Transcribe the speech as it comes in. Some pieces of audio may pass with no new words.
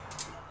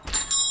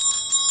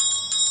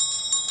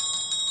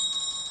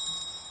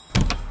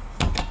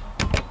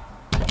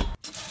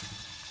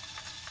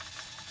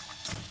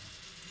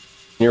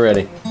You're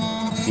ready.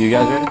 You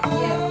guys ready?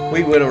 Yeah.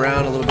 We went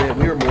around a little bit.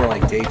 We were more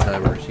like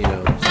daytimers, you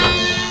know. So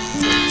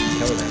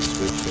Kelly and I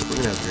switched it. We're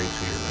gonna have drinks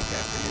here like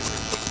after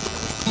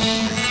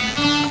dinner.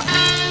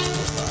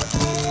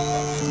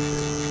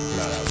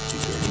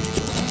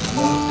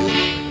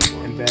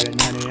 In bed at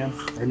 9 a.m.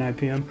 or 9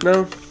 p.m.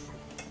 No.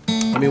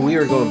 I mean, we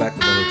were going back to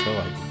the hotel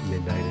like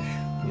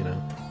midnight-ish, you know.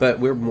 But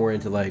we're more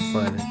into like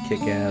fun and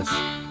kick-ass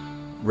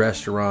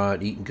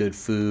restaurant, eating good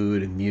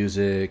food and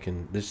music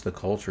and just the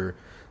culture.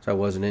 So I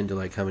wasn't into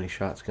like how many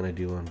shots can I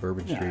do on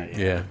Bourbon Street.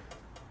 Yeah.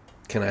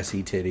 Can I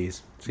see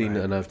titties? Seen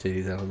Right. enough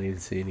titties. I don't need to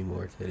see any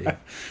more titties.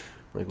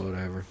 Like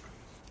whatever.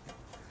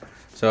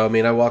 So I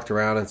mean, I walked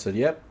around and said,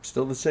 "Yep,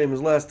 still the same as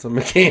last time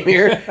I came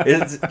here."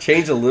 It's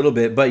changed a little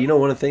bit, but you know,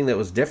 one thing that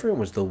was different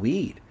was the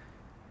weed.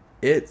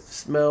 It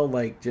smelled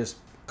like just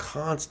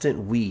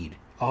constant weed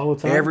All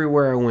the time?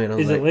 everywhere I went. I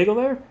was Is like, it legal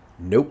there?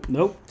 Nope.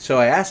 Nope. So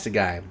I asked a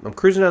guy. I'm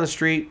cruising down the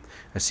street.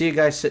 I see a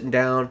guy sitting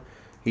down.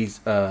 He's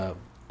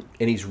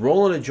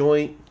rolling a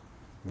joint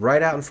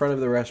right out in front of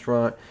the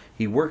restaurant.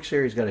 He works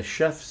there. He's got a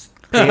chef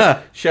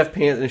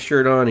pants and a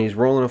shirt on. He's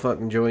rolling a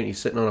fucking joint. He's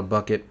sitting on a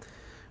bucket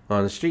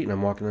on the street, and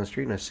I'm walking down the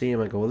street, and I see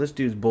him. I go, well, this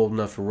dude's bold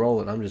enough to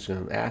roll it. I'm just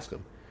going to ask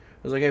him. I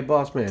was like, hey,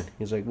 boss man.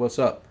 He's like, what's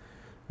up?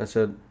 I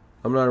said,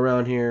 I'm not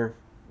around here.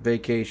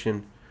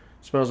 Vacation.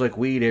 Smells like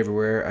weed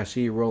everywhere. I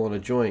see you rolling a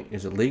joint.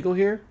 Is it legal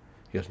here?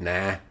 He goes,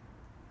 nah.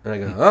 And I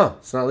go, oh,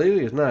 it's not legal?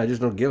 He goes, no, I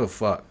just don't give a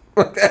fuck.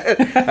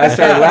 I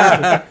started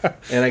laughing.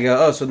 And I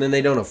go, oh, so then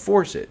they don't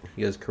enforce it?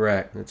 He goes,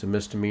 correct. It's a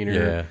misdemeanor.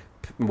 Yeah.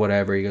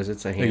 Whatever. He goes,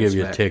 it's a hand They give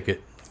you a smack.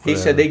 ticket. He whatever.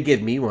 said they'd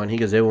give me one. He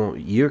goes, they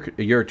won't.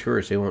 You're a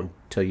tourist. They won't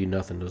tell you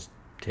nothing. Just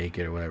take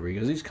it or whatever. He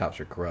goes, these cops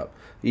are corrupt.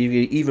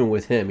 Even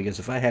with him, he goes,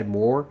 if I had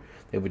more,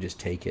 they would just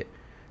take it.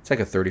 It's like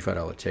a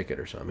 $35 ticket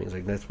or something. He's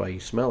like, that's why you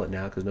smell it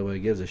now, because nobody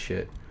gives a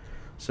shit.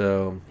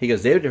 So he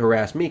goes, they would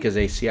harass me because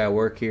they see I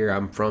work here.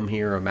 I'm from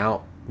here. I'm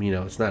out. You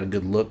know, it's not a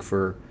good look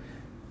for,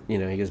 you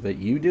know. He goes, but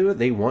you do it.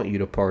 They want you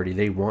to party.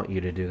 They want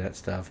you to do that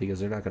stuff. He goes,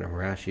 they're not going to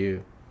harass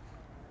you.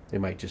 They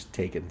might just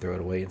take it and throw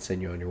it away and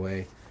send you on your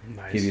way.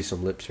 Nice. Give you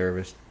some lip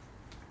service.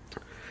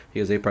 He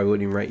goes, they probably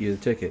wouldn't even write you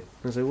the ticket.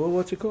 I was like, well,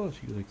 what's it cost?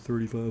 He goes, like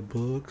 $35.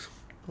 I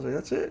was like,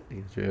 that's it? He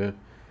goes, yeah.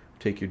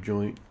 Take your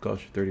joint.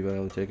 Cost you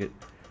 $35 ticket.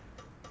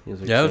 He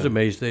was like, Yeah, I was so-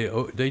 amazed.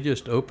 They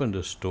just opened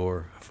a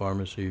store, a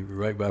pharmacy,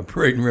 right by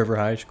Braden River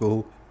High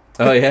School.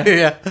 Oh, yeah?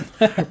 Yeah,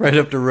 right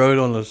up the road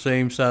on the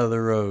same side of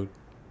the road.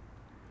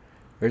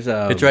 There's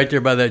It's right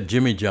there by that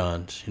Jimmy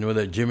John's. You know where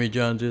that Jimmy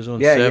John's is on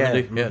Yeah, 70?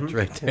 yeah. Yeah, it's Mhm.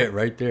 right there,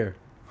 right there.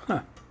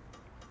 Huh.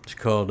 It's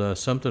called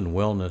something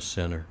Wellness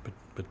Center,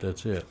 but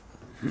that's it.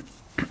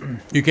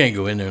 You can't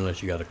go in there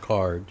unless you got a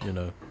card, you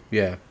know.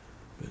 Yeah.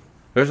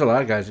 There's a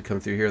lot of guys that come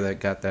through here that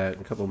got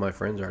that. A couple of my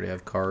friends already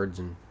have cards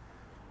and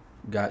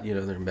got, you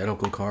know, their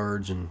medical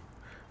cards. And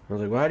I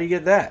was like, well, how do you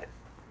get that?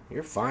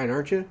 You're fine,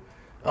 aren't you?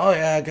 Oh,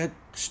 yeah, I got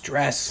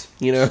stress,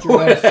 you know,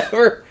 Stress.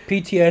 whatever.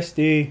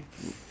 PTSD.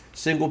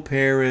 Single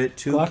parent,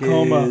 2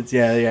 Glaucoma. kids.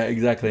 Yeah,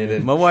 exactly. And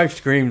then, My wife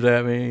screams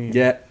at me.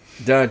 yeah,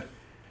 done.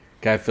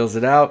 Guy fills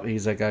it out.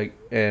 He's like,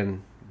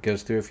 and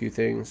goes through a few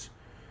things.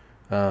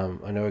 I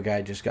know a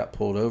guy just got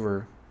pulled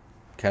over,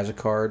 has a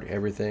card,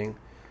 everything,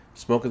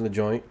 smoking the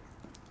joint.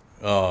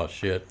 Oh,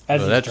 shit.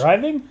 As Well, he's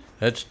driving?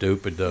 That's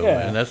stupid, though, Yeah.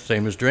 man. That's the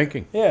same as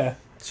drinking. Yeah.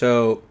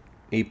 So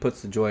he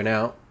puts the joint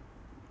out.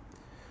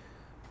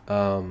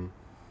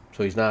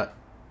 So he's not.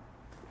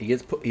 He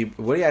gets put.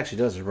 What he actually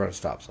does is run a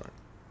stop sign,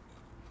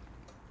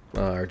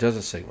 or does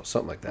a signal,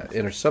 something like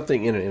that.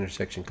 Something in an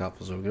intersection. Cop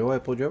pulls over. You know why I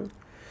pulled you over? He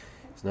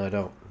says, no, I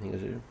don't. He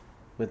goes,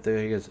 went there.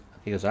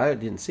 He goes, I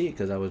didn't see it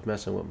because I was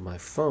messing with my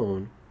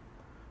phone,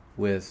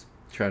 with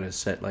trying to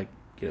set like,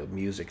 you know,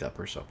 music up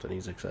or something.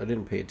 He's like, so I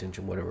didn't pay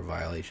attention whatever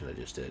violation I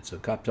just did. So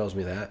the cop tells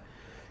me that.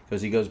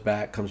 Because he goes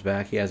back, comes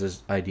back, he has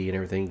his ID and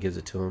everything, he gives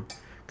it to him.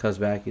 Comes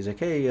back, he's like,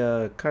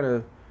 hey, kind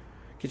of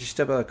get your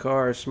step out of the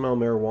car, smell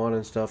marijuana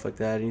and stuff like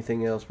that.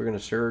 Anything else we're going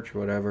to search or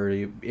whatever?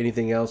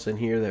 Anything else in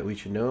here that we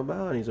should know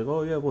about? And he's like,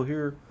 oh, yeah, well,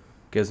 here.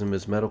 Gives him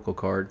his medical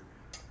card.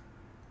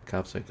 The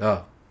cop's like, oh.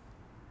 All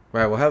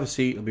right, well, have a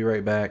seat. I'll be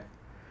right back.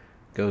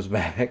 Goes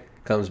back,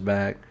 comes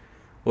back.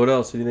 What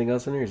else? Anything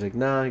else in there? He's like,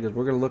 nah. He goes,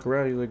 we're going to look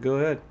around. He's like, go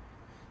ahead.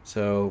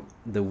 So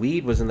the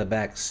weed was in the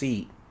back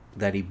seat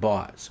that he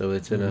bought. So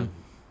it's in a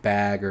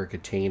bag or a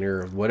container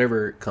or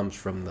whatever it comes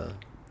from the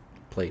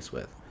place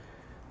with.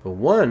 But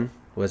one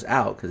was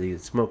out because he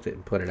had smoked it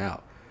and put it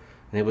out.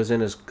 And it was in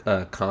his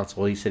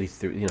console. He said he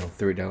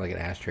threw it down like an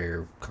ashtray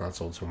or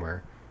console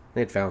somewhere.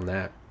 They had found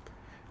that.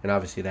 And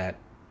obviously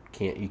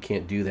you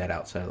can't do that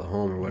outside of the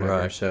home or whatever.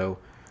 Right. So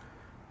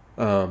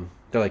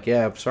they're like,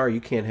 yeah, I'm sorry,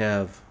 you can't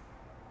have.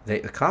 The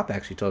cop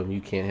actually told him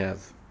you can't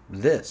have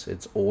this.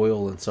 It's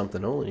oil and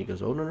something only. He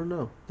goes, oh,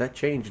 no. That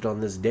changed on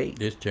this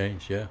date. It's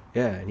changed, yeah.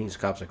 Yeah, and the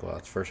cop's like, well,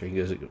 that's the first thing. He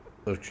goes,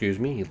 oh, excuse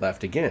me. He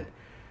left again.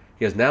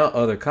 He goes, now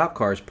other cop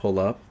cars pull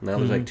up. Now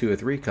there's like 2 or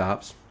 3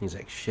 cops. He's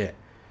like, shit.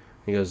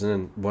 He goes, and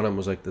then one of them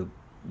was like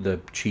the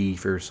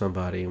chief or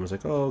somebody and was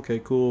like, oh, okay,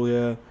 cool,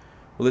 yeah.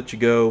 We'll let you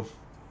go.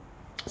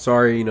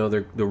 Sorry,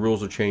 the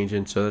rules are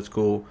changing, so that's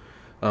cool.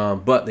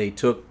 But they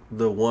took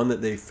the one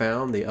that they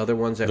found, the other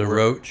ones that The were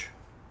roach.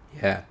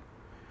 yeah,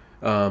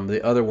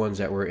 the other ones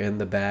that were in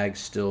the bag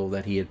still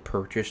that he had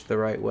purchased the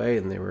right way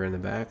and they were in the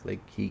back, like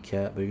he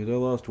kept because I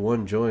lost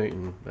one joint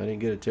and I didn't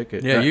get a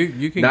ticket. Yeah, not,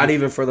 you can not get-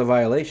 even for the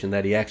violation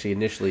that he actually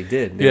initially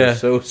did. They Yeah. were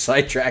so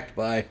sidetracked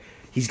by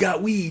he's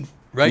got weed.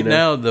 Right you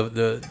know? now,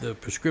 the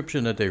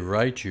prescription that they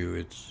write you,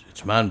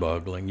 it's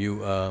mind-boggling.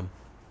 You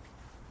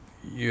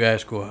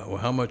ask, well,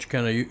 how much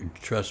can I use?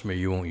 Trust me,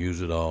 you won't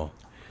use it all.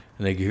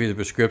 And they give you the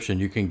prescription.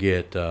 You can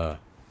get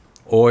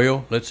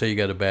oil. Let's say you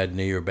got a bad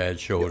knee or bad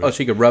shoulder. Oh,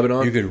 so you could rub it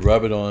on? You could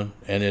rub it on,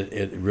 and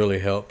it really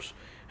helps.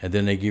 And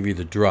then they give you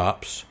the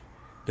drops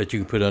that you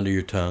can put under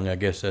your tongue. I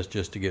guess that's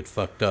just to get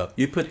fucked up.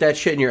 You put that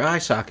shit in your eye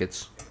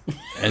sockets.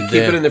 And Keep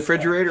then, it in the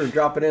refrigerator and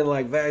drop it in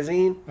like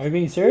Vaseline. Are you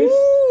being serious?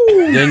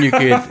 then you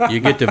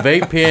get the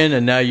vape pen,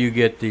 and now you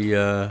get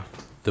the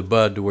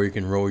bud to where you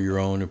can roll your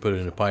own and put it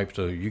in a pipe.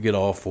 So you get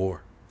all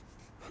four.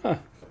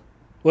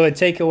 Will it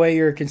take away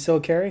your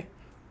concealed carry?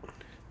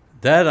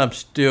 That I'm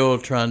still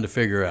trying to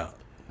figure out.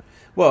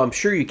 Well, I'm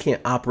sure you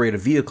can't operate a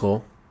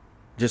vehicle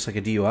just like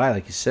a DUI,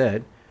 like you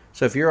said.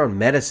 So if you're on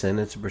medicine,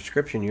 it's a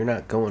prescription, you're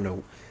not going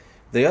to...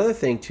 The other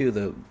thing, too,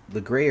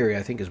 the gray area,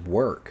 I think, is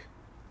work.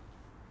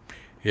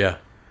 Yeah.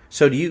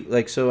 So do you...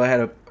 Like, so I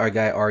had a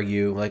guy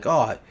argue, like,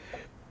 oh,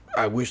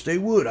 I wish they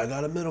would. I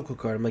got a medical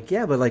card. I'm like,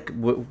 yeah, but, like,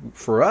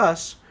 for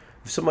us,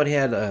 if somebody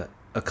had a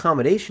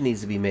accommodation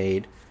needs to be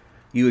made,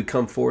 you would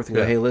come forth and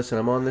go, Yeah. hey, listen,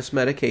 I'm on this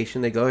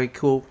medication. They go, hey,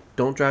 cool,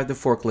 don't drive the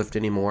forklift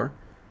anymore.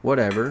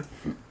 Whatever.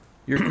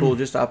 You're cool,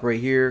 just operate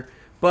here.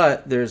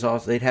 But there's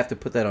also, they'd have to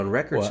put that on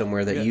record Well,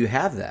 somewhere that yeah. you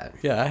have that.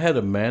 Yeah, I had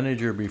a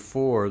manager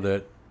before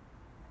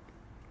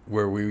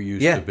where we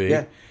used Yeah, to be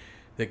yeah.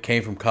 that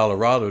came from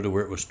Colorado to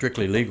where it was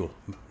strictly legal,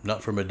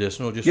 not for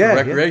medicinal, just Yeah, for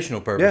yeah.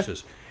 recreational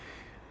purposes.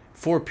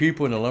 4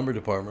 people in the lumber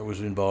department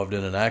was involved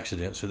in an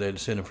accident, so they had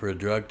to send them for a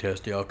drug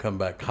test. They all come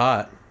back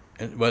hot.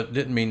 But it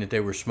didn't mean that they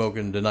were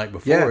smoking the night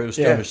before. Yeah, It was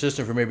still yeah. in the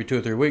system for maybe 2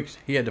 or 3 weeks.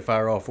 He had to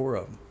fire all 4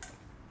 of them.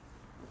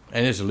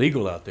 And it's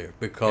illegal out there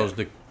because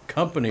the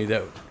company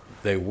that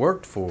they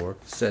worked for,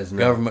 Says no.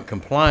 government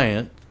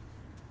compliant,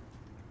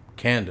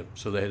 canned them.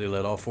 So they had to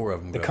let all 4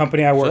 of them The go.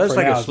 company I work so that's for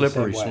like now a is the same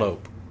slippery way.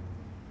 slope.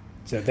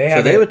 So they So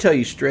have they it- would tell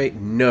you straight,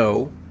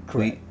 no,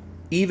 Correct.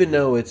 even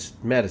though it's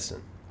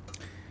medicine.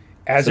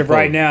 As of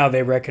right Suppose. now,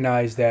 they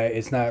recognize that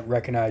it's not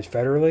recognized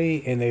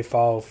federally, and they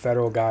follow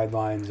federal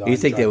guidelines. On You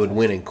think they drug would testing.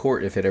 win in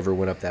court if it ever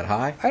went up that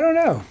high? I don't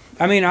know.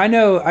 I mean, I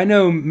know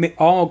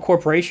all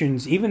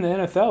corporations, even the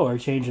NFL, are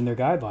changing their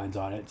guidelines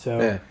on it. So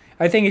Yeah.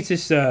 I think it's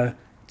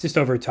just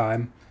over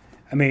time.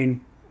 I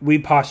mean, we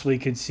possibly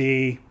could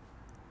see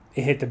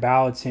it hit the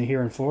ballots in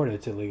here in Florida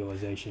to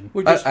legalization.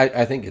 Well, just,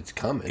 I think it's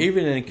coming.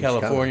 even in It's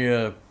coming.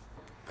 California,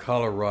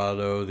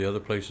 Colorado, the other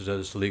places that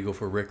it's legal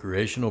for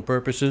recreational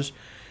purposes,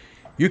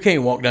 you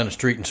can't walk down the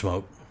street and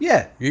smoke.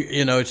 Yeah.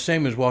 You know, it's the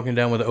same as walking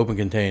down with an open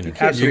container.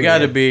 Absolutely. You got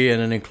to be in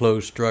an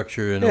enclosed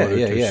structure in Yeah, order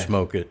yeah, to yeah.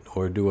 smoke it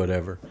or do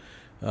whatever.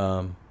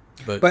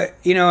 But But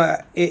you know,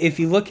 if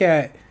you look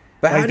at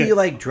But how like do the- you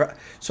like drive?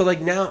 So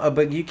like now,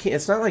 but you can't.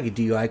 It's not like a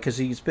DUI because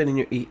it's been in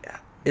your.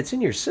 It's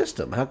in your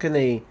system. How can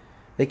they?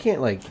 They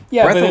can't like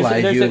Yeah, but there's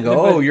breathalyze a- you and go,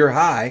 but- "Oh, you're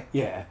high."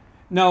 Yeah.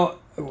 No,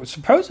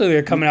 supposedly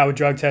they're coming out with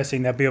drug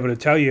testing that'll be able to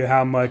tell you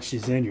how much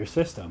is in your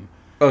system.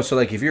 Oh, so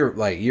like if you're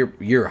like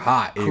you're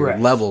hot, your Correct.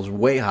 levels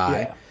way high.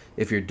 Yeah.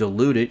 If you're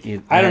diluted,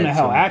 you I don't know add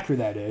how some- accurate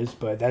that is,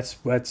 but that's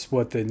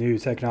what the new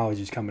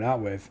technology is coming out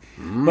with.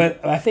 Mm-hmm.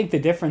 But I think the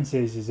difference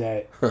is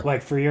that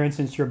like for your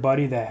instance, your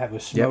buddy that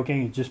was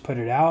smoking and just put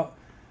it out,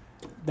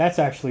 that's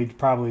actually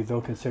probably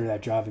they'll consider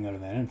that driving under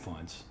that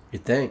influence. You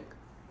think?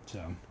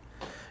 So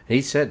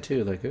He said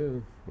too, like,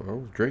 "Oh, well, I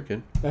was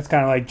drinking." that's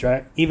kind of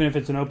like even if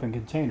it's an open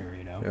container,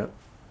 you know. Yeah,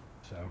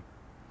 So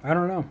I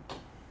don't know.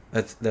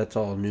 that's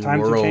all new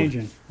Times are world.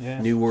 changing. Yeah.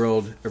 New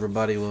world.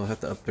 Everybody will have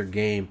to up their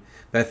game.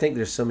 But I think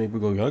there's some people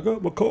going, "I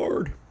got my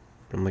card."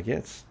 I'm like, "Yeah,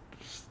 it's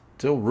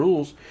still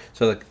rules."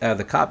 So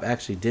the cop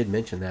actually did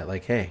mention that,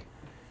 like, "Hey,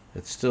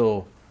 it's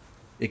still,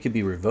 it could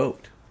be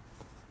revoked.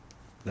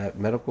 That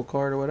medical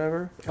card or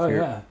whatever. Oh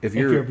yeah. If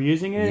you're you're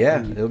abusing it, yeah,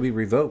 and it'll be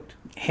revoked."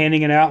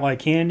 handing it out like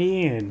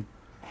candy and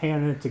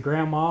handing it to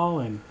grandma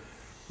and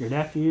your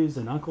nephews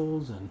and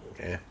uncles and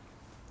Yeah.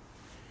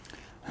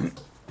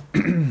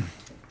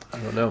 I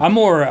don't know. I'm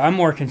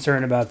more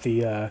concerned about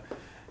the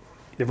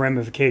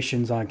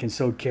ramifications on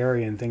concealed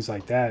carry and things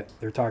like that.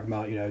 They're talking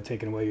about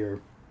taking away your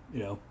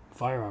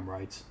firearm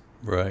rights.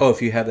 right. Oh,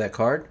 if you have that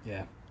card?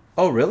 Yeah.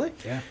 Oh, really?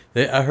 Yeah.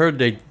 I heard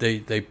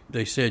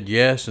they said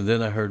yes, and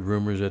then I heard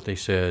rumors that they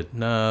said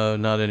no,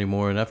 not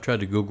anymore. And I've tried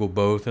to Google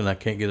both, and I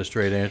can't get a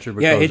straight answer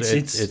because Yeah,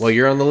 it's- Well,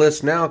 you're on the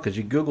list now because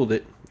you Googled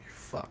it. You're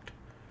fucked.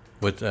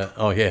 with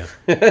oh yeah,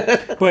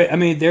 But I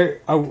mean,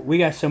 we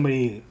got so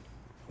many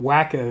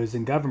wackos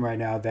in government right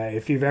now that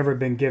if you've ever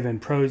been given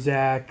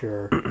Prozac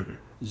or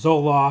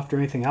Zoloft or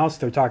anything else,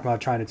 they're talking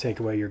about trying to take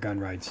away your gun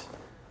rights.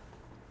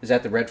 Is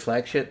that the red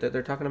flag shit that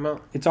they're talking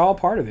about? It's all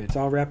part of it. It's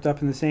all wrapped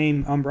up in the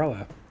same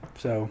umbrella.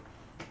 So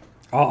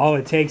all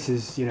it takes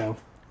is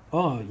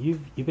oh,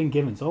 you've been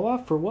given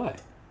Zoloft for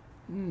what?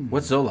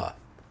 What's Zola?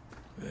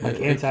 Like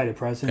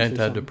antidepressants. Or something?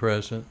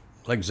 Antidepressant,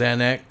 like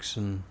Xanax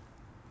and.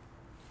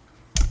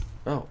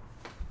 Oh.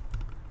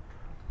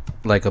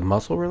 Like a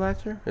muscle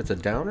relaxer? It's a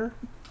downer?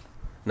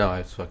 No, I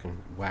was fucking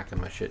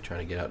whacking my shit trying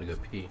to get out to go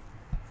pee.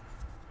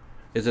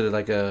 Is it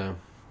like a...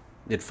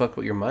 It fuck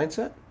with your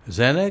mindset?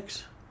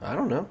 Xanax? I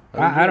don't know.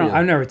 I don't.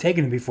 I've never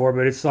taken it before,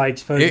 but it's like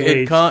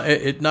supposedly.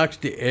 It knocks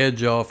the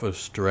edge off of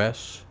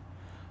stress.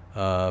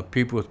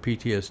 People with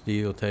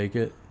PTSD will take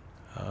it.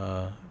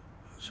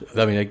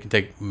 They can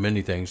take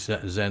many things.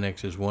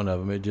 Xanax is one of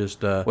them. It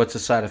just. What's the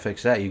side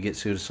effects of that? You get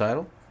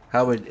suicidal?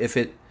 How would if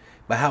it?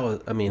 But how?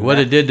 I mean, what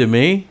it did to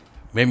me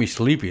made me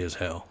sleepy as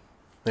hell.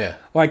 Yeah.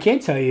 Well, I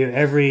can't tell you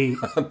every.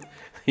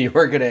 You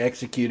weren't gonna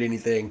execute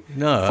anything.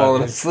 No,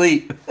 falling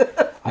asleep.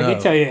 I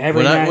can tell you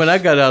every. When I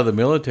got out of the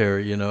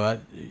military,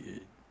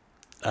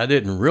 I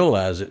didn't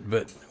realize it,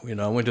 but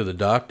I went to the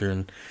doctor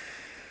and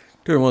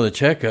during one of the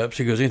checkups,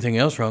 he goes, "Anything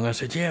else wrong?" I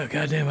said, "Yeah,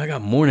 goddamn, I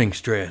got morning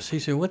stress." He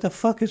said, "What the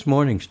fuck is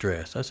morning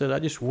stress?" I said, "I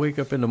just wake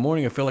up in the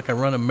morning, I feel like I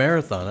run a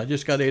marathon. I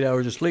just got 8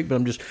 hours of sleep, but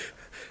I'm just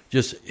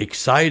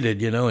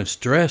excited, and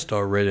stressed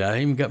already. I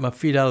haven't even got my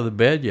feet out of the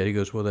bed yet." He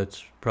goes, "Well,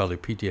 that's probably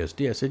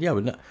PTSD." I said, "Yeah,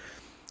 but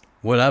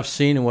what I've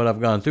seen and what I've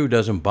gone through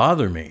doesn't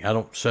bother me. I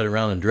don't sit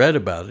around and dread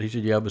about it." He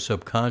said, "Yeah, but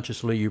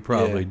subconsciously you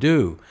probably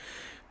do."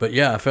 But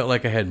yeah, I felt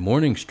like I had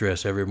morning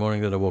stress every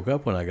morning that I woke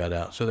up when I got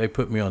out. So they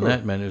put me on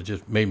that, man. It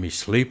just made me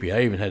sleepy.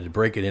 I even had to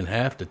break it in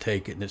half to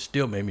take it, and it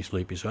still made me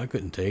sleepy, so I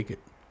couldn't take it.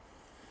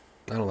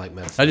 I don't like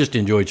medicine. I just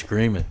enjoyed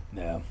screaming.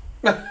 No.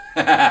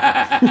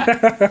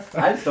 I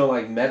just don't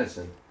like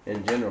medicine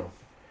in general.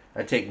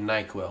 I take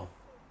NyQuil.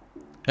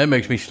 That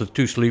makes me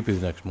too sleepy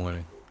the next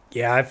morning.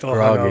 Yeah, I feel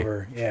Groggy.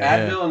 hungover. Yeah.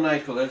 Advil and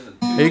NyQuil. There's a two.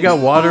 Hey, you got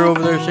water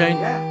over there, Shane?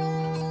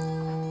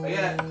 Yeah. I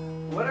got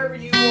whatever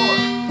you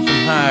want.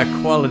 Some high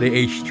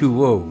quality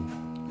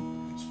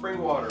H2O.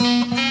 Spring water.